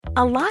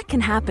A lot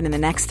can happen in the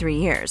next 3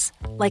 years.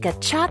 Like a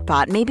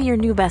chatbot may be your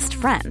new best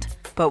friend.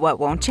 But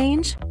what won't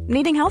change?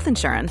 Needing health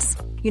insurance.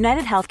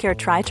 United Healthcare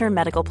Tri-Term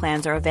Medical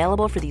Plans are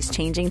available for these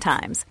changing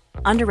times.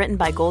 Underwritten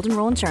by Golden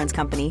Rule Insurance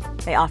Company,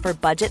 they offer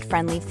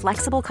budget-friendly,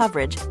 flexible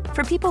coverage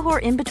for people who are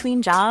in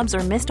between jobs or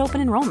missed open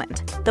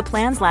enrollment. The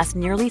plans last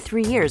nearly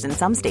 3 years in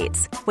some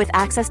states, with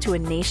access to a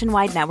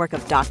nationwide network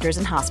of doctors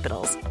and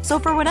hospitals. So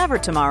for whatever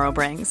tomorrow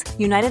brings,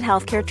 United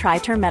Healthcare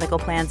Tri-Term Medical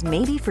Plans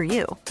may be for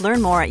you.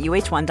 Learn more at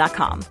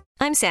uh1.com.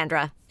 I'm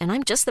Sandra, and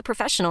I'm just the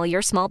professional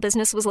your small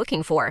business was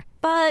looking for.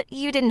 But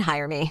you didn't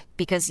hire me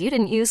because you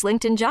didn't use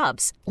LinkedIn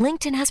Jobs.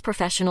 LinkedIn has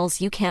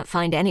professionals you can't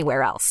find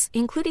anywhere else,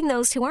 including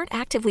those who aren't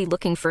actively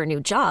looking for a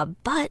new job,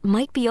 but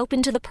might be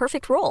open to the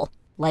perfect role,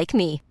 like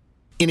me.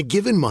 In a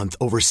given month,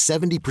 over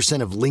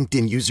 70% of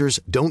LinkedIn users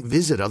don't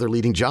visit other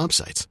leading job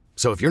sites.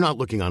 So if you're not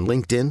looking on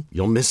LinkedIn,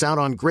 you'll miss out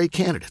on great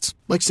candidates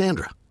like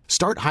Sandra.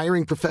 Start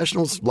hiring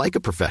professionals like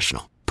a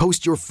professional.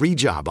 Post your free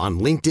job on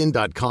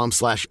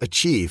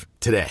linkedin.com/achieve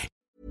today.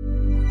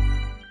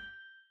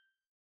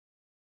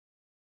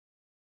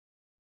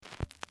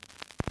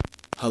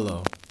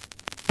 Hello,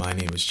 my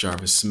name is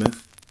Jarvis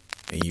Smith,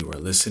 and you are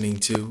listening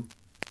to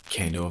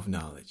Candle of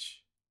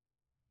Knowledge.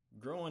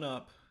 Growing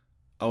up,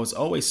 I was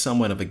always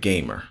somewhat of a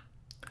gamer.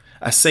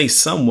 I say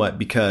somewhat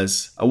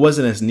because I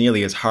wasn't as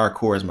nearly as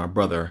hardcore as my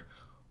brother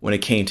when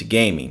it came to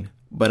gaming,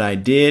 but I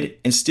did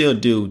and still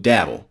do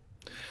dabble.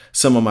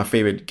 Some of my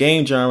favorite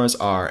game genres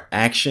are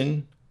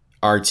action,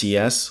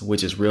 RTS,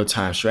 which is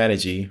real-time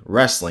strategy,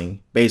 wrestling,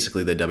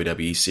 basically the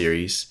WWE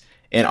series,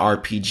 and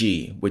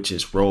RPG, which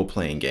is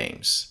role-playing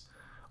games.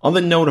 On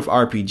the note of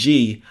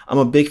RPG, I'm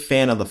a big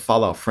fan of the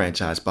Fallout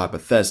franchise by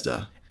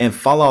Bethesda, and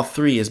Fallout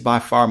 3 is by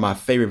far my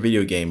favorite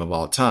video game of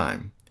all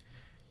time.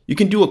 You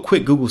can do a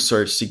quick Google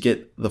search to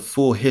get the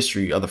full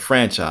history of the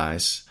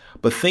franchise,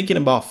 but thinking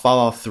about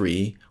Fallout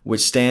 3,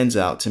 which stands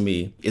out to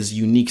me, is the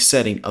unique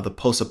setting of the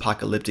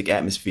post-apocalyptic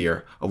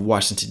atmosphere of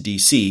Washington,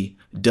 D.C.,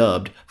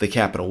 dubbed the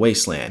Capital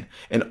Wasteland,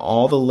 and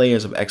all the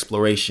layers of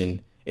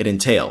exploration it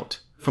entailed.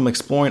 From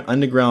exploring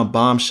underground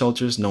bomb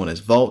shelters known as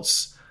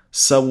vaults,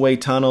 subway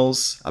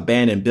tunnels,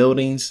 abandoned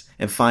buildings,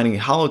 and finding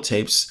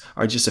holotapes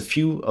are just a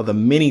few of the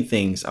many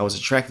things I was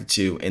attracted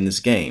to in this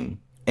game.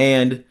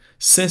 And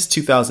since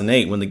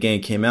 2008, when the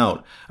game came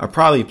out, I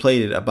probably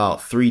played it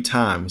about 3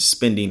 times,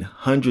 spending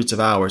hundreds of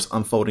hours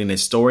unfolding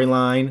its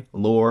storyline,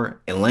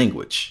 lore, and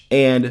language.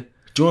 And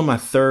during my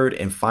third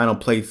and final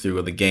playthrough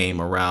of the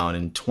game around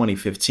in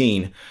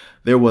 2015,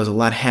 there was a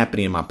lot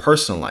happening in my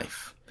personal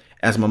life,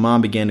 as my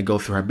mom began to go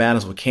through her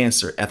battles with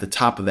cancer at the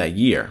top of that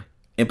year.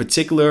 In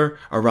particular,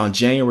 around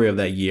January of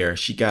that year,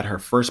 she got her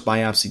first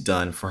biopsy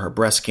done for her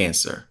breast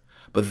cancer.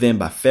 But then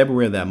by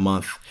February of that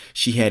month,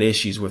 she had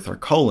issues with her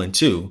colon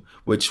too,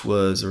 which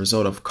was a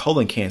result of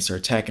colon cancer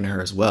attacking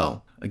her as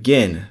well.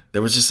 Again,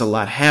 there was just a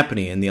lot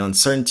happening, and the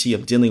uncertainty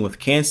of dealing with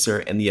cancer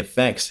and the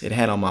effects it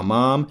had on my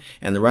mom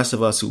and the rest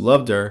of us who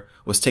loved her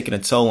was taking a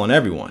toll on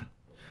everyone.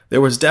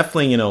 There was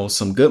definitely,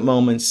 some good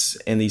moments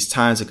in these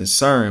times of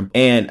concern,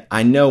 and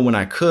I know when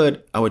I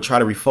could, I would try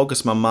to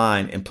refocus my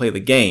mind and play the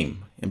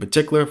game, in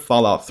particular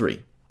Fallout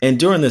 3. And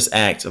during this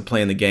act of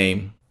playing the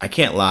game, I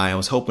can't lie, I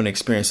was hoping to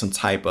experience some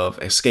type of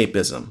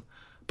escapism,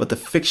 but the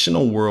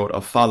fictional world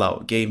of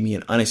Fallout gave me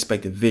an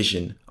unexpected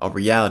vision of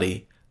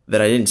reality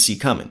that I didn't see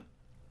coming.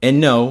 And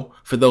no,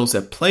 for those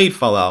that played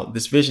Fallout,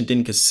 this vision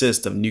didn't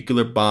consist of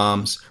nuclear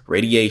bombs,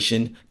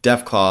 radiation,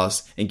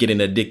 deathclaws, and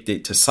getting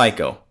addicted to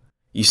Psycho.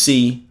 You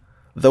see,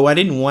 though I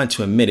didn't want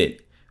to admit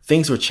it,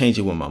 things were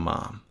changing with my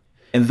mom.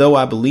 And though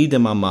I believed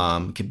in my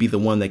mom could be the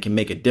one that can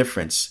make a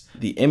difference,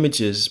 the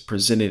images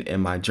presented in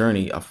my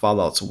journey of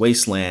Fallout's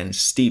wasteland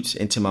steeped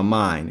into my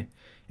mind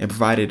and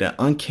provided an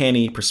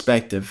uncanny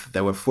perspective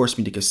that would force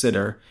me to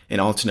consider an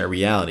alternate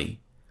reality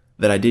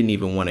that I didn't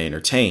even want to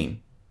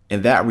entertain.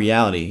 And that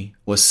reality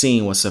was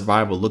seeing what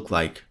survival looked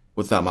like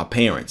without my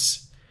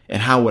parents,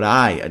 and how would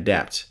I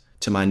adapt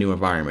to my new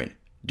environment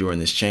during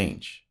this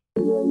change.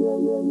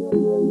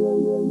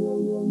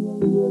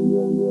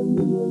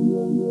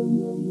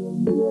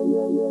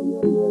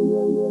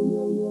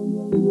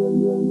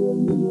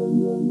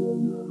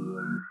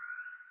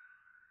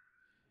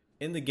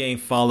 In the game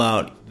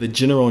Fallout, the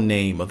general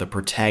name of the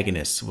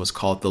protagonist was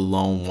called the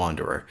Lone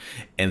Wanderer,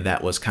 and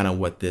that was kind of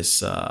what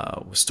this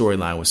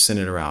storyline was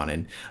centered around.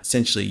 And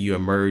essentially, you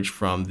emerge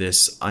from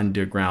this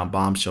underground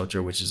bomb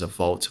shelter, which is a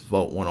Vault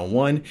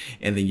 101,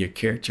 and then your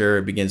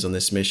character begins on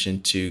this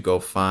mission to go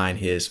find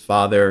his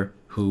father,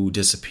 who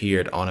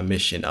disappeared on a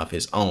mission of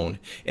his own.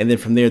 And then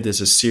from there,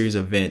 there's a series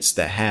of events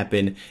that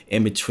happen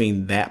in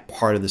between that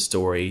part of the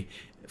story,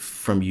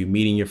 from you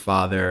meeting your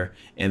father,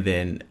 and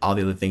then all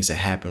the other things that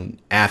happen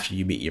after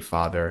you meet your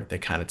father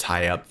that kind of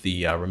tie up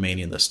the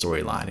remaining of the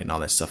storyline and all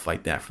that stuff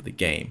like that for the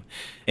game.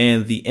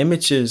 And the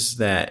images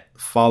that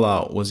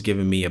Fallout was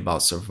giving me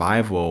about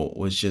survival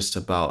was just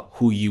about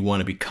who you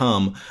want to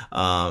become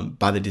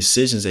by the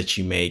decisions that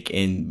you make,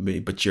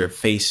 but you're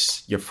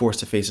forced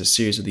to face a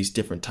series of these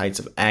different types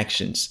of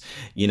actions,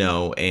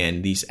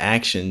 and these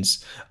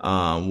actions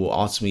will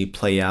ultimately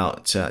play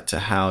out to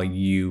how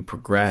you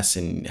progress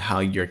and how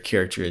your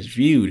character is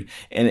viewed,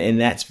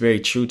 and that's very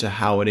true to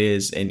how it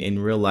is in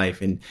real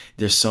life. And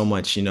there's so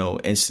much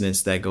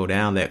incidents that go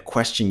down that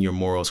question your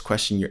morals,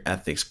 question your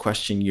ethics,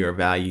 question your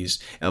values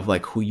of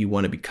like who you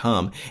want to become.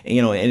 And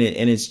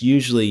it's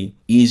usually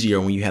easier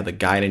when you have the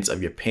guidance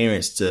of your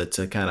parents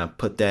to kind of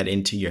put that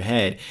into your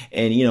head.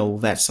 And,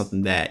 that's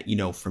something that,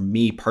 for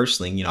me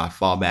personally, I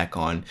fall back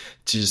on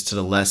to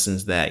the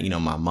lessons that,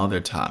 my mother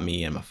taught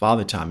me and my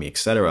father taught me,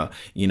 etc.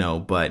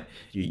 But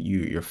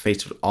you're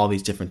faced with all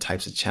these different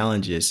types of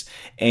challenges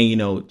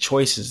and,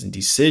 choices and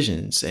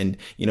decisions. And,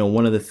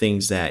 one of the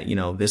things that,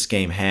 this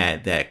game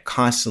had that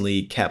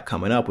constantly kept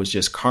coming up was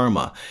just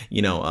karma.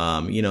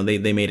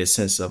 They made a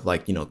sense of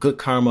like, good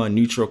karma,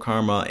 neutral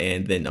karma,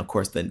 and then of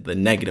course the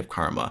negative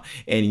karma.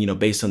 And,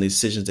 based on the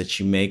decisions that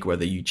you make,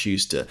 whether you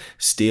choose to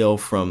steal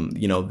from,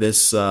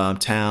 this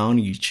town,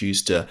 you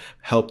choose to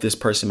help this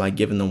person by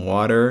giving them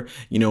water,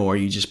 or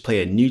you just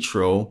play it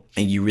neutral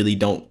and you really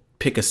don't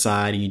pick a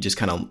side and you just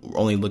kind of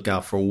only look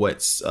out for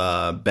what's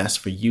best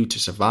for you to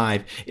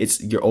survive. It's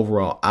your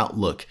overall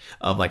outlook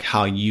of like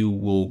how you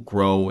will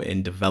grow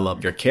and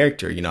develop your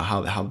character,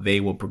 how they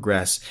will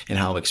progress and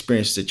how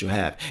experiences that you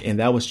have. And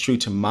that was true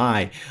to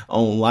my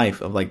own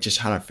life of like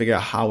just trying to figure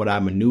out how would I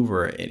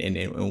maneuver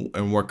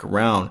and work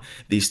around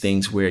these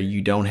things where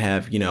you don't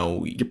have,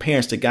 your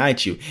parents to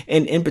guide you.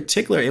 And in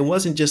particular, it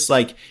wasn't just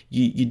like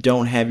you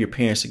don't have your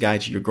parents to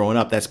guide you. You're growing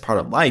up. That's part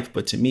of life.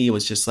 But to me, it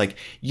was just like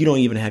you don't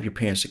even have your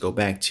parents to go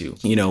back to,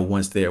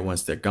 once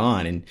they're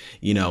gone. And,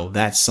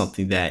 that's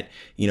something that,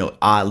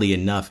 oddly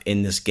enough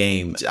in this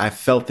game, I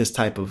felt this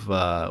type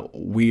of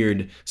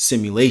weird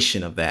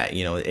simulation of that,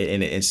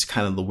 and it's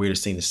kind of the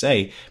weirdest thing to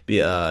say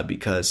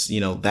because,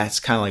 that's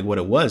kind of like what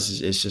it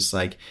was. It's just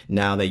like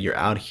now that you're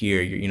out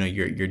here,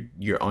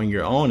 you're on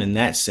your own in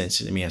that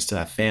sense. I mean, I still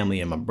have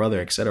family and my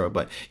brother, etc.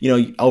 But,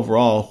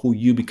 overall, who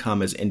you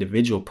become as an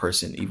individual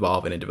person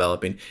evolving and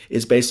developing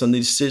is based on the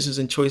decisions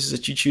and choices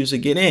that you choose to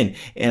get in.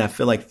 And I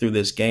feel like through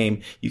this game,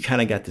 you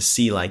kind of got to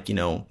see like,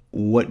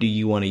 what do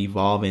you want to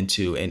evolve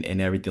into and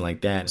everything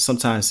like that.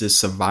 Sometimes this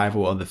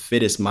survival of the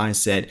fittest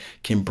mindset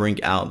can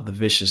bring out the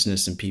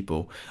viciousness in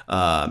people.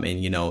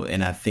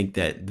 And I think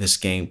that this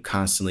game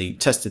constantly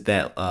tested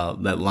that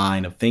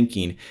line of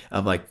thinking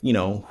of like,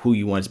 who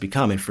you want to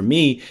become. And for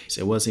me,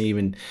 it wasn't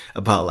even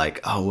about like,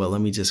 oh, well, let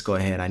me just go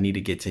ahead. I need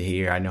to get to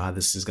here. I know how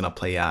this is going to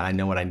play out. I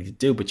know what I need to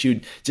do. But you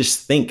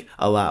just think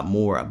a lot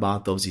more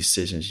about those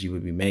decisions you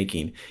would be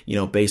making,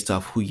 based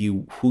off who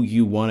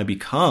you want to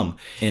become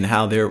and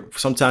how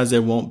sometimes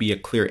there won't be a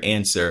clear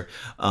answer,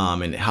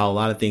 and how a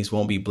lot of things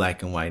won't be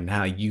black and white, and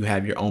how you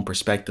have your own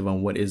perspective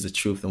on what is the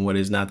truth and what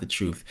is not the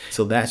truth.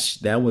 So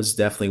that was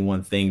definitely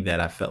one thing that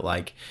I felt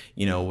like,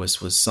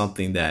 was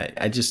something that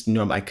I just,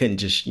 I couldn't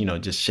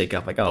just shake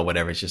off like, oh,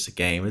 whatever, it's just a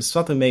game. It's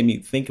something that made me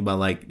think about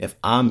like, if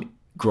I'm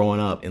growing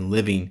up and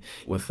living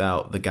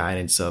without the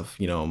guidance of,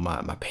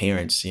 my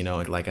parents,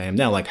 like I am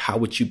now, like how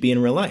would you be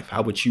in real life?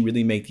 How would you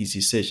really make these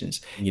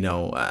decisions?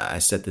 I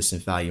said this in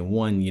Volume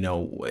 1,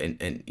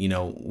 and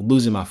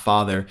losing my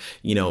father,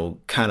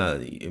 kind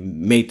of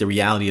made the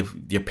reality of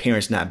your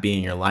parents not being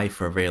in your life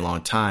for a very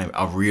long time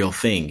a real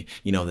thing,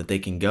 that they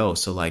can go.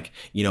 So like,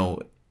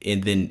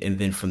 and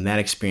then from that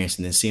experience,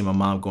 and then seeing my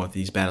mom going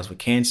through these battles with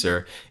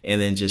cancer, and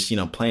then just,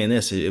 playing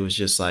this, it was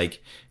just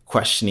like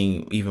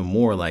questioning even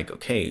more like,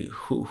 okay,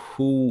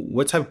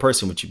 what type of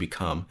person would you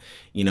become,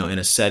 in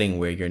a setting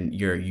where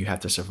you have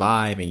to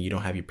survive and you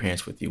don't have your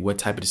parents with you? What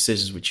type of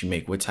decisions would you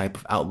make? What type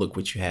of outlook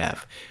would you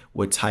have?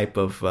 What type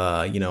of,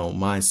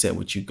 mindset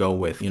would you go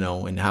with,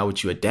 and how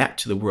would you adapt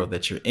to the world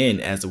that you're in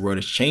as the world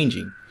is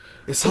changing?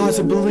 It's hard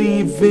to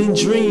believe in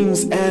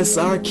dreams as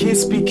our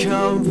kids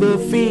become the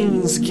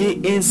fiends,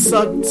 getting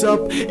sucked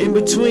up in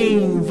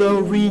between the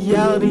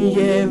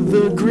reality and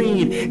the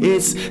green.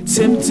 It's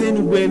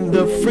tempting when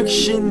the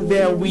friction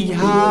that we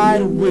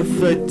hide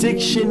with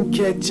addiction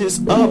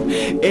catches up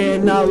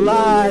in our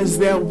lies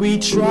that we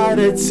try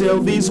to tell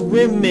these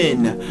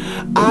women.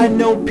 I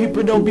know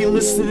people don't be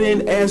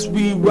listening as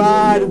we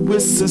ride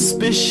with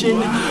suspicion.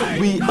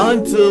 We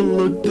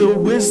underlook the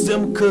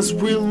wisdom cause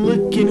we're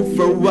looking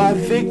for our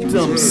victims.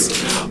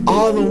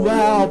 All the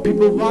while,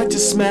 people watch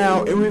us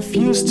smile and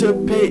refuse to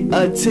pay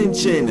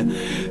attention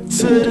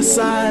to the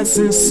signs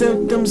and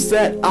symptoms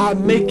that are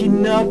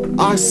making up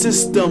our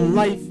system.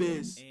 Life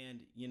is. And,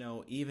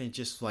 even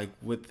just like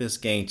with this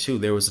game too,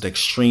 there was an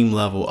extreme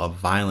level of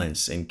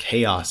violence and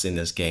chaos in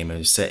this game. It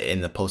was set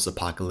in the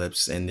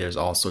post-apocalypse, and there's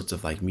all sorts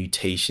of like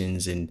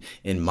mutations and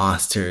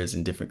monsters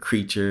and different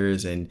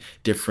creatures and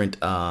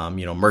different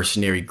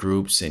mercenary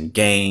groups and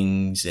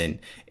gangs and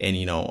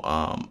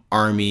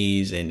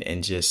armies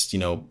and just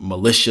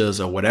militias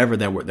or whatever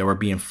that were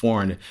being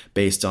formed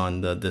based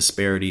on the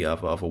disparity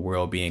of a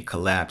world being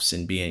collapsed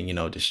and being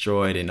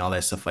destroyed and all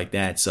that stuff like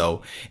that.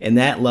 So in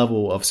that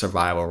level of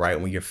survival, right,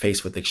 when you're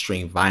faced with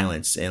extreme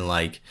violence and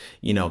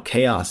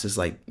chaos, is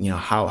like,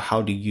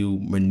 how do you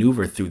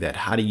maneuver through that?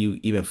 How do you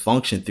even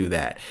function through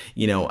that?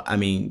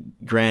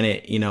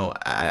 Granted,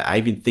 I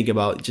even think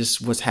about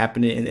just what's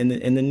happening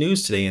in the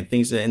news today and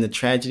things and the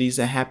tragedies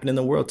that happen in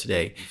the world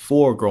today.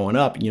 Before growing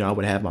up, I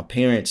would have my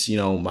parents,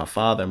 my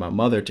father, my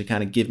mother, to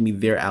kind of give me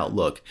their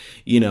outlook,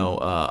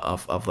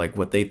 of like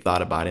what they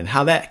thought about it and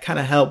how that kind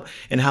of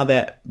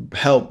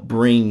helped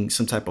bring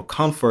some type of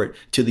comfort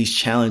to these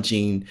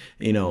challenging,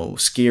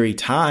 scary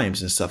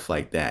times and stuff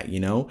like that,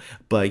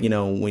 But,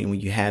 when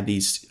you have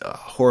these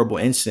horrible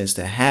incidents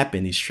that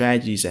happen, these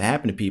tragedies that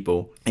happen to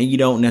people, and you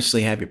don't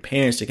necessarily have your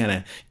parents to kind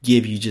of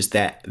give you just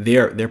that,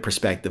 their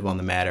perspective on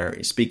the matter,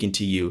 speaking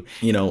to you,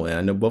 and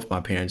I know both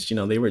my parents,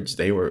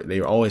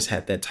 they always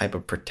had that type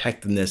of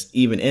protectiveness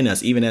even in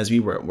us, even as we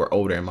were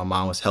older and my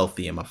mom was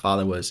healthy and my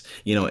father was,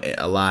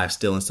 alive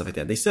still and stuff like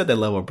that. They still had that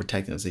level of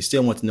protectiveness. They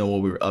still want to know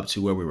what we were up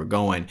to, where we were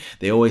going.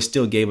 They always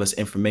still gave us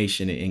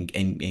information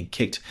and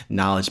kicked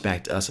knowledge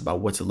back to us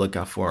about what to look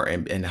out for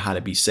and how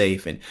to be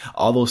safe and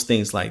all those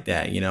things like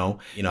that.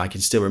 I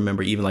can still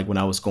remember even like when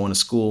I was going to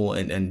school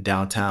in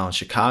downtown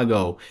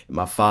Chicago,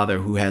 my father,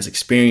 who has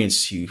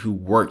experience, who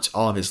worked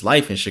all of his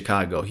life in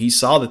Chicago, he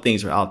saw the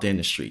things were out there in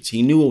the streets.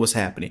 He knew what was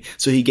happening.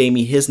 So he gave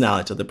me his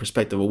knowledge of the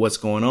perspective of what's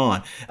going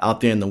on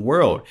out there in the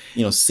world.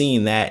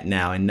 Seeing that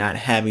now and not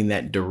having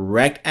that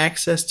direct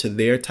access to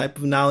their type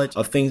of knowledge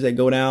of things that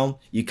go down,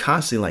 you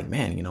constantly like,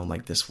 man,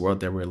 like this world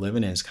that we're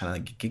living in is kind of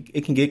like,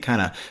 it can get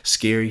kind of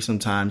scary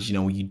sometimes,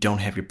 when you don't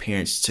have your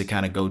parents to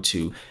kind of go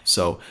to.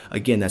 So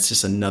again, that's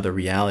just another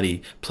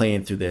reality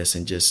playing through this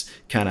and just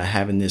kind of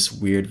having this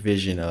weird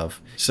vision of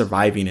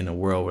surviving in a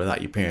world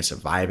without your parents,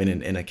 surviving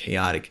in a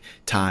chaotic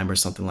time or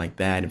something like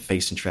that and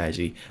facing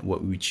tragedy.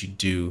 What would you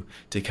do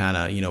to kind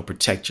of,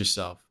 protect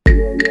yourself?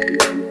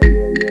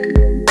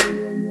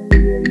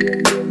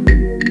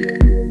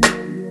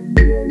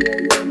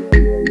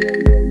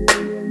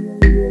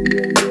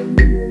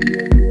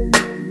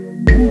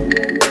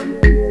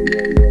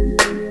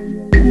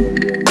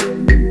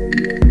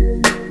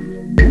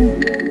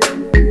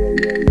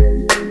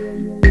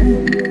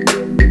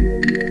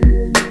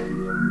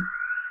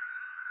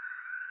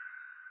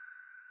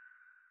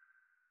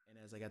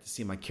 As I got to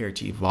see my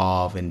character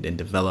evolve and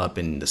develop,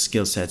 and the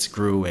skill sets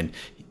grew, and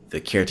the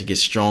character gets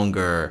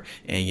stronger,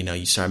 and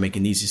you start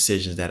making these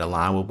decisions that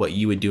align with what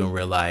you would do in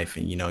real life,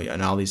 and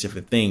and all these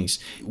different things.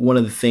 One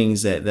of the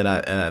things that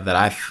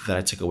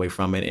I took away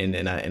from it,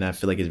 and I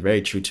feel like it's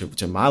very true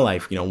to my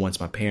life. Once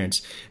my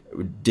parents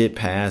did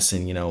pass,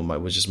 and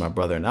it was just my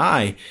brother and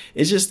I,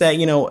 it's just that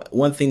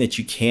one thing that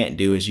you can't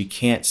do is you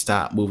can't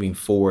stop moving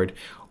forward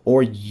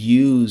or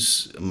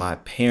use my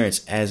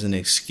parents as an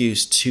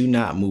excuse to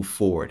not move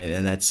forward.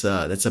 And that's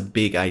a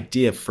big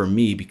idea for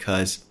me,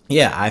 because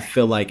I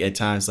feel like at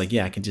times, like,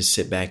 I can just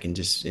sit back and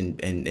just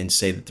and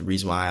say that the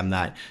reason why I'm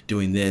not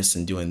doing this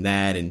and doing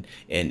that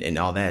and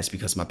all that is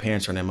because my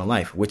parents aren't in my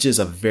life, which is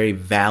a very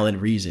valid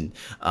reason.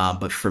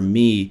 But for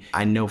me,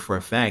 I know for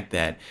a fact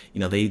that,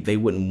 they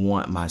wouldn't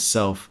want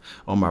myself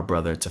or my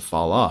brother to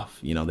fall off.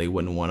 They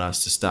wouldn't want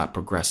us to stop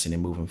progressing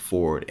and moving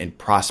forward and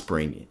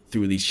prospering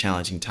through these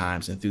challenging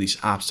times and through these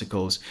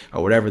obstacles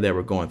or whatever they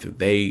were going through.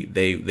 They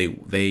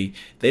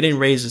didn't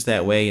raise us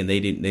that way, and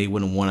they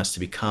wouldn't want us to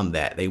become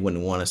that. They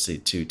wouldn't want us to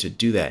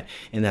do that.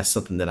 And that's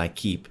something that I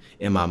keep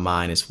in my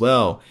mind as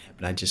well.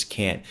 But I just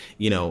can't,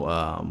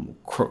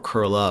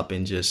 curl up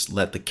and just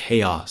let the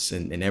chaos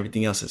and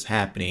everything else that's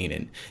happening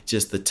and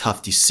just the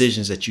tough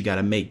decisions that you got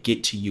to make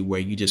get to you, where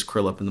you just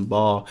curl up in the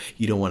ball.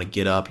 You don't want to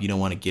get up. You don't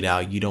want to get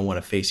out. You don't want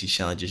to face these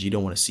challenges. You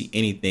don't want to see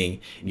anything.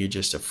 You're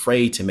just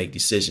afraid to make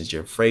decisions.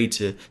 You're afraid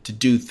to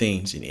do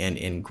things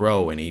and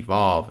grow and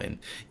evolve and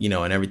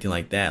everything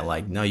like that.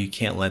 Like, no, you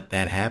can't let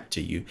that happen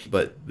to you.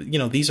 But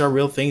these are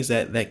real things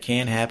that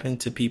can happen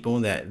to people,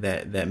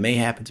 that may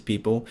happen to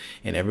people,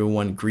 and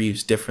everyone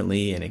grieves differently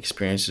and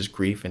experiences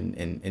grief,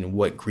 and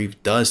what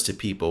grief does to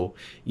people,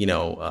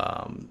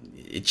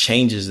 it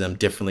changes them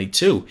differently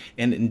too.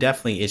 And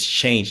definitely it's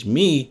changed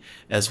me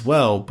as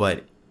well,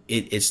 but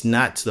it's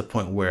not to the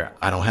point where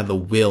I don't have the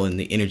will and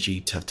the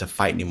energy to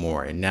fight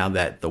anymore. And now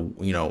that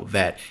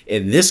that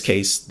in this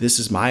case, this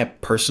is my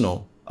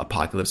personal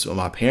apocalypse with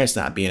my parents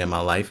not being in my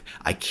life,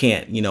 I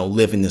can't,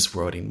 live in this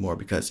world anymore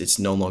because it's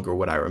no longer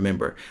what I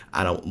remember.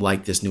 I don't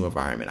like this new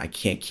environment. I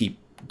can't keep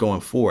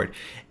going forward.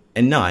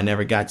 And no, I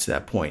never got to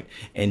that point.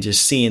 And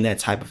just seeing that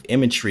type of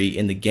imagery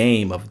in the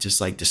game of just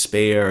like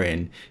despair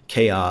and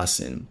chaos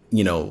and,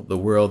 you know, the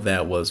world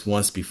that was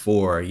once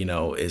before, you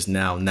know, is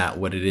now not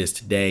what it is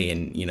today.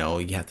 And, you know,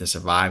 you have to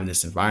survive in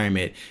this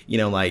environment. You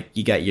know, like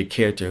you got your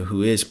character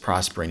who is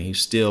prospering,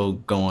 who's still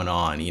going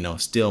on, you know,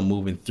 still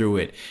moving through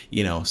it,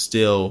 you know,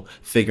 still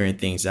figuring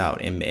things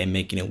out and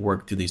making it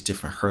work through these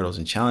different hurdles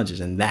and challenges.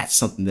 And that's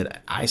something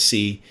that I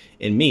see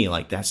in me.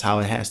 Like, that's how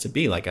it has to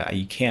be. Like,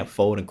 you can't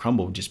fold and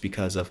crumble just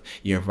because of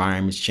your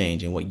environment's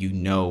change and what you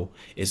know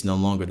is no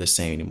longer the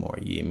same anymore.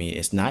 I mean,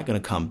 it's not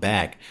going to come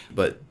back,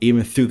 but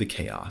even through the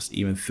chaos,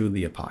 even through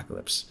the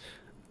apocalypse,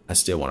 I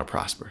still want to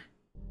prosper.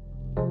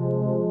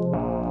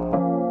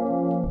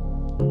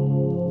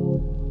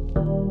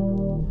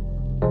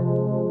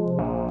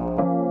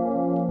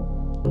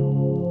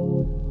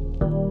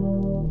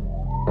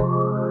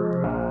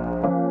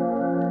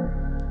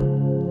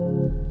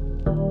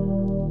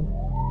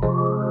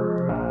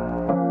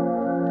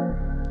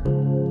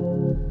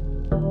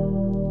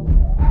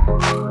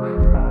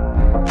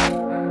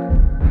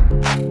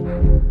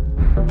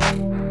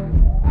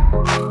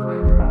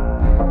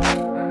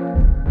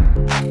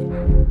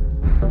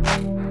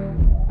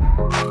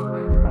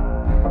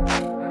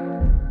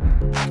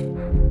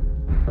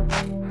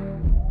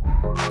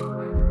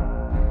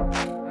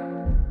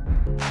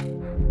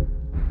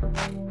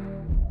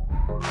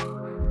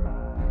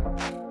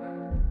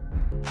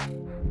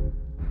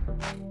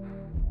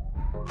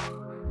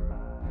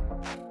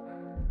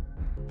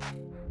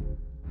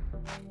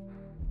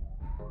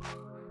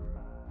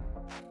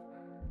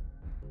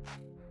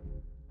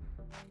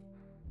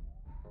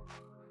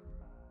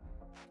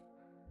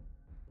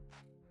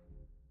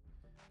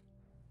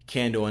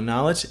 Candle of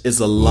Knowledge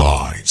is a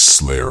Line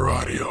Slayer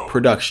Audio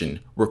production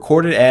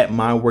recorded at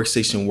My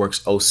Workstation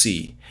Works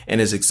OC and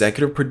is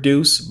executive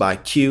produced by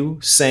Q,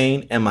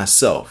 Sane, and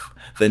myself.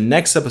 The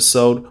next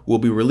episode will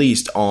be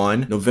released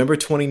on November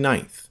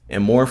 29th,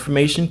 and more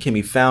information can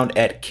be found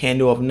at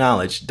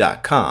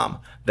candleofknowledge.com.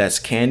 That's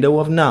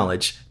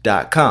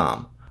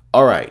candleofknowledge.com.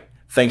 All right,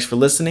 thanks for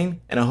listening,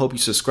 and I hope you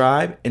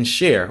subscribe and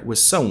share with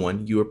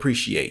someone you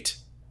appreciate.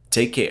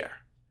 Take care.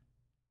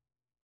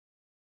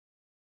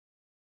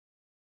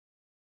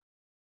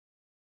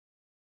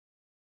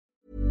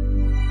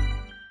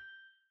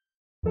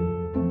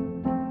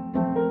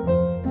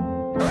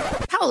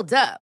 Hold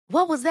up.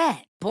 What was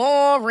that?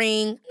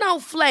 Boring. No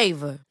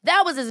flavor.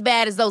 That was as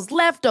bad as those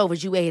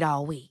leftovers you ate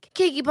all week.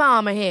 Keke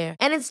Palmer here,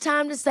 and it's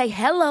time to say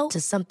hello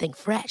to something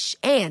fresh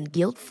and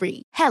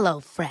guilt-free. Hello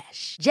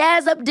Fresh.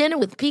 Jazz up dinner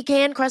with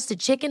pecan-crusted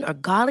chicken or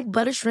garlic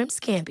butter shrimp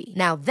scampi.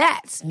 Now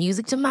that's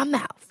music to my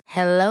mouth.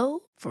 Hello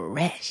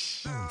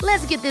Fresh.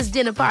 Let's get this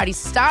dinner party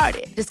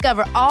started.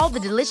 Discover all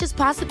the delicious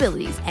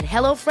possibilities at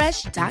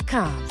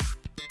HelloFresh.com.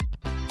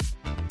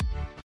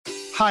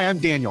 Hi, I'm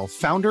Daniel,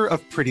 founder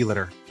of Pretty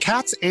Litter.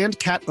 Cats and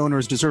cat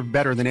owners deserve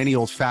better than any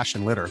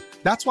old-fashioned litter.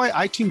 That's why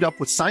I teamed up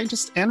with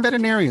scientists and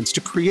veterinarians to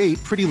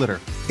create Pretty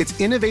Litter. Its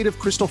innovative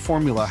crystal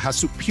formula has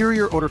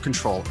superior odor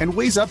control and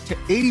weighs up to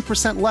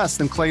 80% less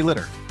than clay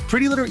litter.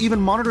 Pretty Litter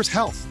even monitors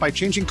health by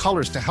changing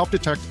colors to help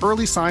detect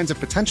early signs of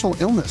potential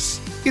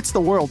illness. It's the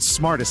world's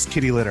smartest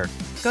kitty litter.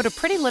 Go to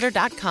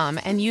prettylitter.com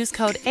and use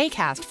code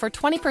ACAST for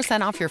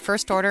 20% off your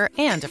first order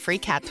and a free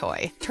cat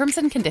toy. Terms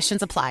and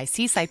conditions apply.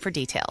 See site for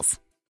details.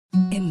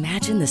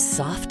 Imagine the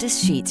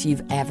softest sheets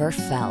you've ever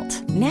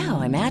felt.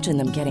 Now imagine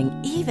them getting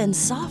even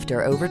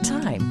softer over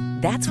time.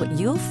 That's what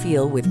you'll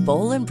feel with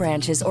Boll &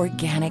 Branch's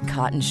organic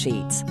cotton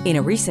sheets. In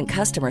a recent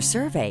customer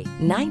survey,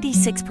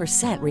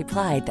 96%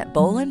 replied that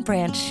Boll &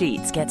 Branch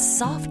sheets get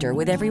softer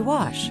with every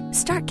wash.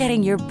 Start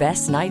getting your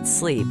best night's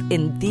sleep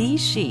in these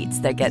sheets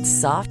that get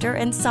softer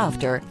and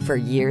softer for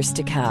years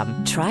to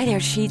come. Try their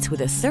sheets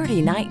with a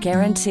 30-night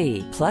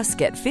guarantee. Plus,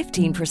 get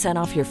 15%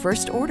 off your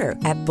first order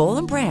at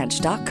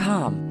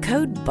bollandbranch.com.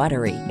 Code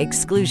BUTTERY.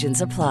 Exclusions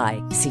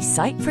apply. See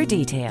site for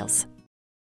details.